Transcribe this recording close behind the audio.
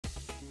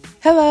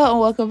Hello and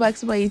welcome back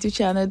to my YouTube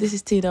channel. This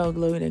is Tina on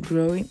Glowing and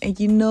Growing, and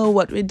you know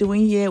what we're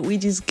doing here? We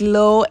just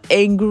glow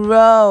and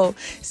grow.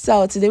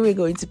 So today we're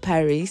going to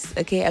Paris.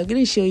 Okay, I'm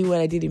going to show you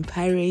what I did in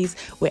Paris,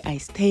 where I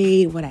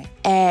stayed, what I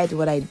ate,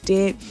 what I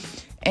did.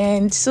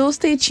 And so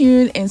stay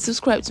tuned and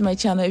subscribe to my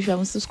channel if you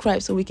haven't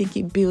subscribed, so we can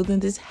keep building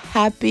this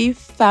happy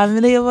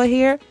family over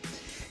here.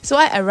 So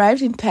I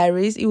arrived in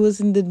Paris. It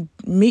was in the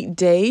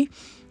midday,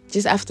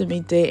 just after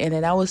midday, and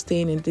then I was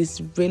staying in this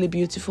really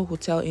beautiful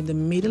hotel in the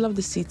middle of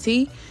the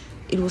city.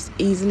 It was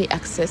easily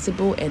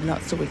accessible and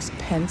not so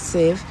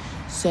expensive,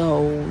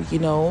 so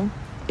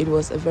it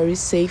was a very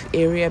safe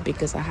area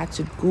because I had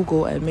to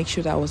Google and make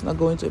sure that I was not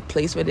going to a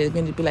place where there's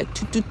going to be like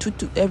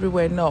toot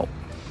everywhere. No,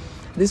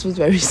 this was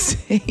very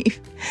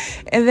safe.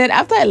 And then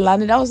after I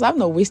landed, I'm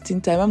not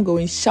wasting time, I'm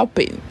going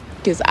shopping,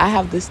 because I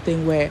have this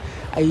thing where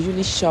I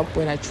usually shop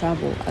when I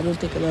travel. I don't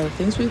take a lot of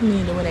things with me,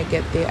 and then when I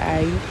get there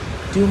I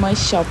do my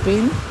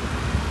shopping.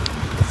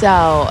 So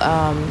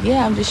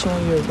yeah, I'm just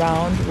showing you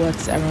around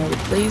what's around the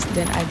place.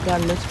 Then I got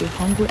a little bit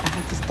hungry. I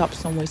had to stop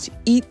somewhere to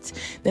eat.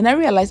 Then I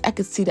realized I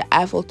could see the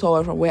Eiffel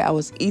Tower from where I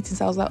was eating,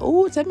 so I was like,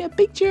 oh, take me a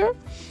picture.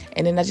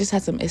 And then I just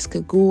had some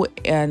escargot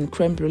and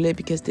creme brulee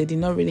because they did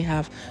not really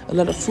have a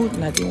lot of food,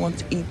 and I didn't want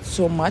to eat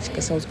so much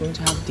because I was going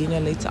to have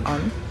dinner later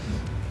on.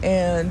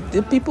 And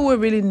the people were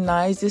really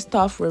nice. The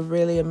staff were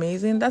really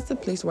amazing. That's the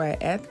place where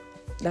I ate.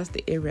 That's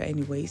the area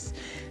anyways.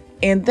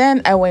 And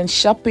then I went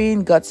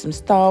shopping, got some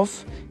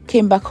stuff,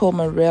 came back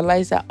home and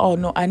realized that, oh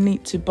no, I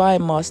need to buy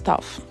more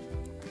stuff.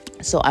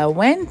 So I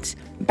went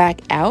back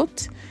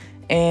out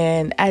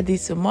and I did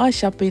some more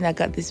shopping. I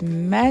got this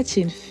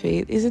matching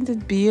fit. Isn't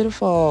it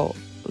beautiful?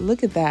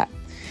 Look at that.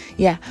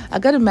 Yeah, I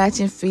got a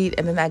matching fit,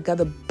 and then I got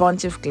a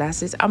bunch of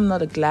glasses. I'm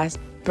not a glass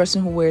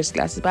person who wears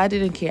glasses, but I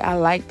didn't care. I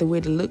liked the way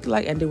they looked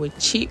like, and they were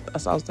cheap.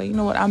 So I was like, you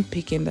know what, I'm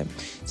picking them.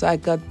 So I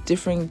got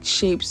different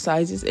shapes,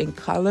 sizes, and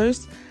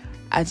colors.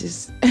 I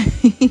just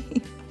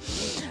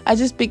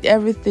picked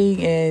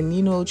everything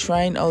and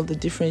trying all the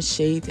different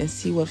shades and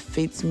see what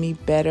fits me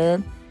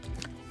better.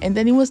 And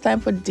then it was time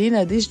for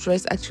dinner. This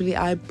dress, actually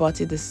I bought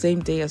it the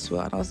same day as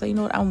well, and I was like, you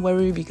know what, I'm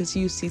worried because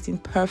you sit in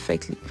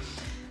perfectly.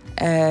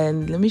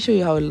 And let me show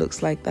you how it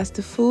looks like. That's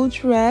the full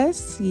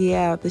dress.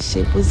 Yeah, the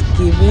shape was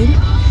given,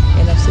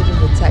 and I'm sitting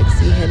in the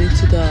taxi heading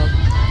to the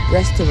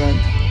restaurant.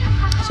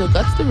 So I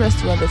got to the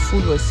restaurant, the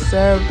food was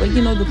served, but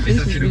the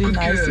place was really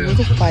nice. It was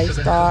a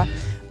 5-star.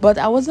 But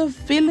I wasn't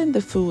feeling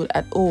the food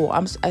at all.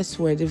 I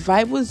swear, the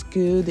vibe was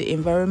good. The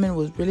environment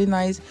was really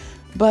nice.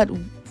 But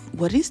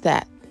what is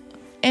that?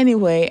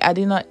 Anyway, I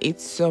did not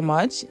eat so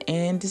much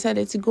and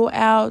decided to go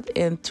out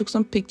and took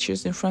some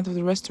pictures in front of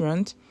the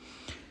restaurant.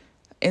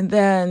 And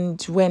then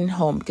went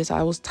home because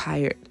I was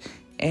tired.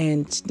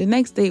 And the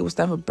next day, it was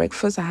time for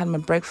breakfast. I had my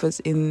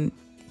breakfast in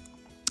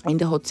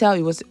the hotel.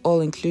 It was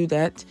all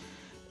included.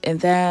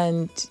 And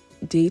then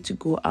day to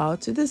go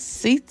out to the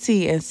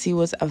city and see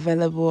what's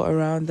available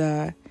around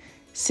the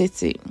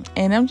city.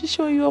 And I'm just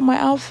showing you all my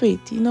outfit,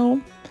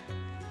 And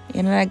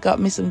then I got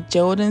me some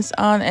Jordans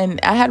on,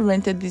 and I had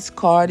rented this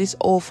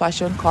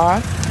old-fashioned car,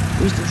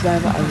 which the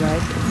driver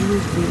arrived, and he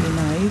was really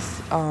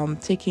nice,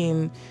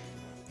 taking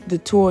the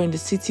tour in the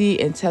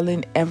city and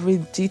telling every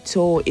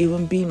detail,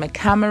 even being my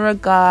camera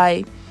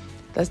guy.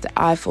 That's the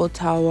Eiffel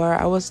Tower.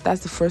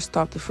 That's the first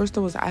stop. The first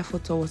stop was the Eiffel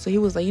Tower. So he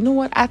was like, you know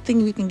what, I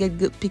think we can get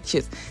good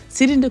pictures.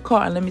 Sit in the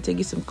car and let me take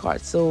you some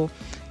cards. So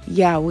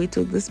yeah, we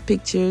took these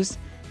pictures,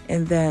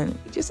 and then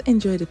just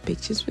enjoy the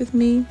pictures with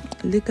me.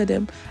 Look at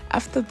them.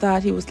 After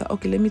that, he was like,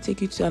 okay, let me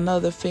take you to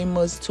another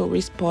famous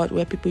tourist spot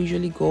where people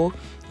usually go,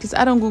 because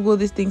I don't Google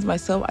these things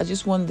myself. I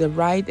just want the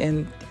ride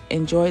and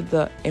enjoy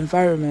the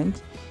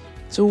environment.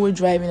 So we're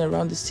driving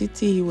around the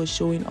city. He was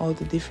showing all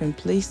the different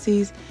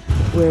places,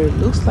 where it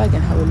looks like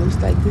and how it looks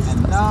like. This is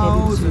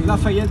us heading to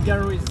Lafayette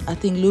Galleries, I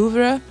think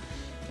Louvre,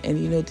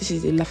 and this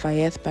is the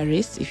Lafayette,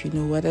 Paris. If you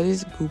know what that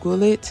is,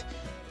 Google it.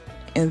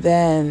 And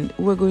then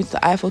we're going to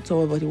the Eiffel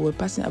Tower, but we were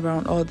passing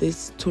around all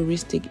these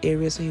touristic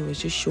areas, so he was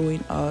just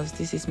showing us.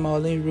 This is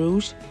Moulin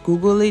Rouge.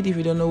 Google it if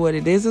you don't know what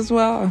it is as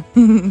well.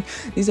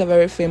 These are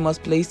very famous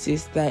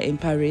places that in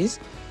Paris.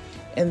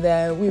 And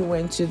then we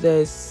went to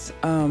this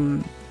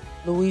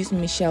Louis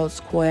Michel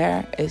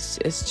Square.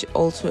 It's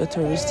also a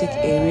touristic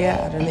area.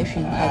 I don't know if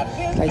you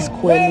have like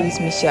Square Louis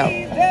Michel.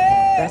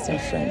 That's in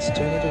French.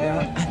 Turn it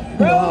around. I don't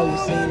know how you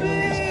say it in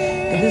English.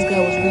 And this guy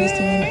was really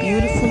singing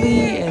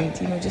beautifully, and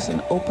just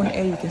an open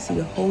air. You can see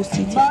the whole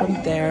city from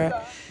there,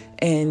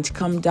 and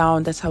come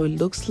down. That's how it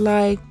looks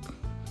like.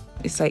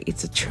 It's like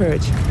it's a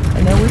church.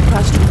 And then we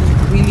passed through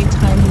these really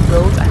tiny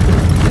roads. I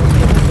couldn't film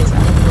it because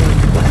I don't know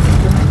what I'm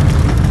doing.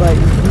 But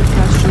we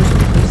passed through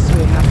some places where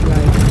we have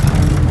like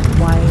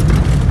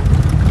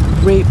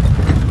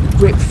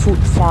grapefruit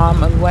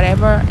farm and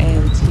whatever,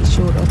 and he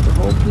showed us the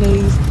whole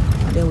place.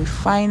 And then we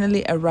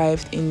finally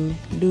arrived in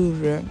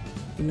Louvre,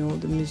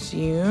 the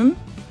museum.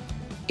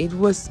 It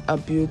was a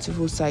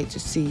beautiful sight to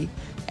see,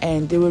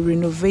 and they were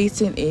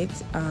renovating it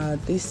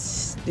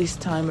this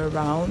time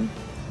around.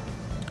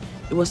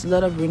 It was a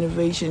lot of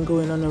renovation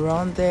going on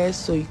around there,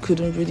 so you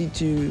couldn't really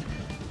do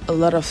a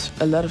lot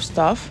of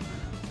stuff.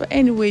 But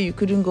anyway, you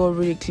couldn't go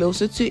really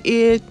closer to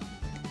it.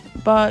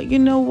 But you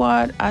know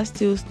what, I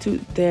still stood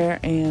there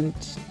and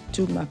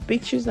took my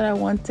pictures that I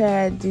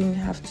wanted. Didn't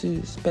have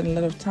to spend a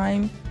lot of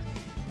time.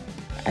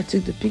 I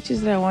took the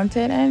pictures that I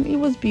wanted, and it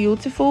was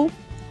beautiful.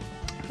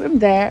 From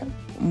there,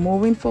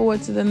 moving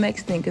forward to the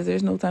next thing, because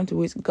there's no time to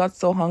waste. Got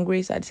so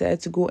hungry, so I decided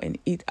to go and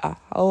eat a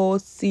whole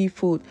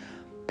seafood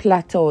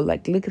plateau.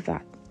 Like, look at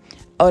that.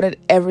 Ordered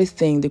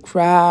everything, the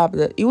crab,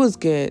 it was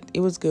good. It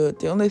was good.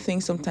 The only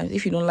thing, sometimes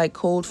if you don't like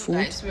cold food,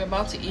 guys, we're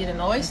about to eat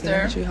an oyster.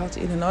 I'll show you how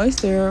to eat an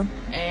oyster.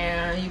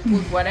 And you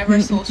put whatever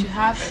sauce you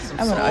have and some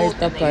I'm salt. an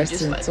oyster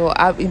person, so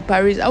in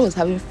Paris I was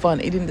having fun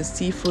eating the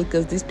seafood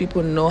because these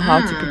people know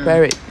how to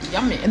prepare it.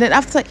 Yummy. And then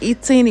after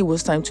eating, it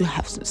was time to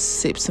have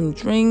some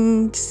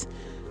drinks.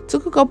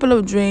 Took a couple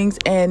of drinks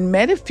and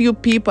met a few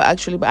people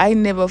actually, but I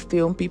never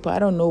film people. I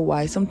don't know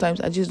why.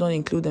 Sometimes I just don't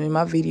include them in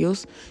my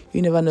videos.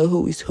 You never know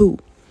who is who.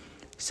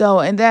 So,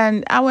 and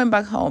then I went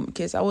back home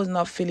because I was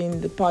not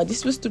feeling the party.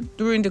 This was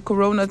during the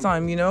corona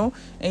time, you know,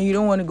 and you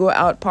don't want to go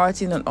out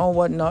partying and all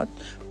whatnot.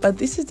 But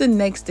this is the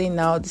next day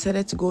now. I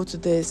decided to go to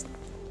this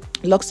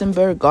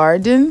Luxembourg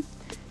garden,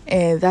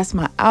 and that's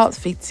my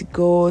outfit to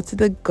go to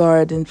the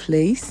garden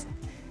place.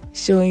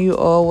 Showing you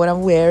all what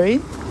I'm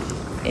wearing,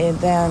 and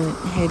then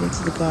heading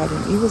to the garden.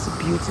 It was a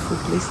beautiful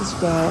place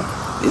as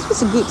well. This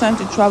was a good time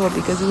to travel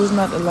because it was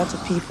not a lot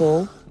of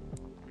people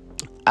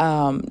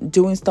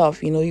doing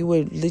stuff. You know, you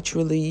were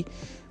literally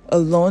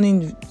alone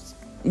in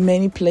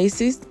many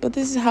places, but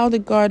this is how the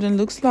garden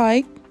looks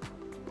like.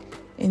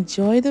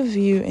 Enjoy the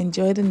view,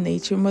 enjoy the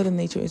nature. Mother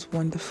Nature is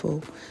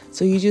wonderful.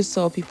 So you just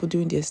saw people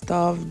doing their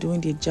stuff,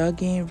 doing their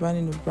jogging,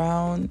 running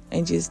around,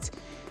 and just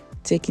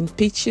taking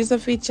pictures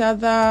of each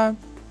other.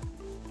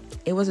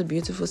 It was a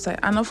beautiful sight.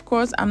 And of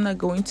course, I'm not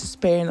going to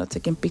spare not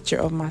taking picture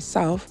of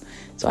myself,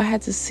 so I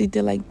had to sit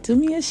there like, do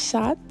me a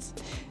shot.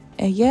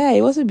 And yeah,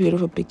 it was a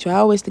beautiful picture. I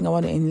always think I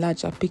want to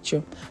enlarge that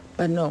picture,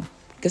 but no,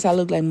 because I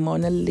look like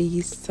Mona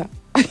Lisa.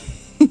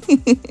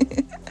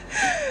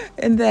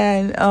 And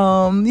then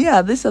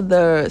yeah, these are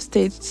the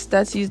state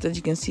statues that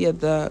you can see at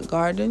the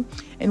garden.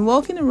 And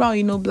walking around,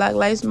 you know, Black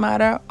Lives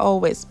Matter,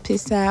 always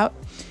peace out.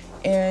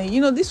 And you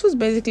know, this was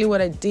basically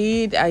what I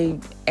did. I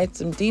ate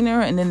some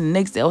dinner, and then the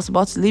next day I was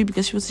about to leave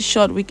because it was a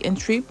short weekend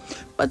trip.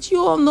 But you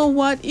all know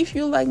what, if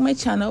you like my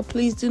channel,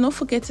 please do not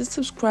forget to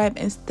subscribe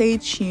and stay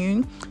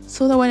tuned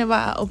so that whenever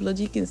I upload,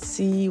 you can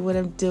see what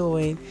I'm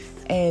doing.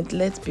 And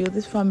let's build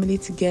this family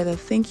together.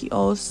 Thank you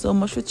all so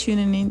much for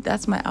tuning in.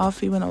 That's my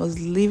outfit when I was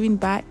leaving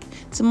back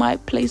to my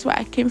place where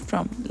I came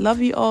from.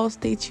 Love you all.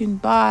 Stay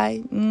tuned.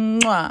 Bye.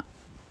 Mwah.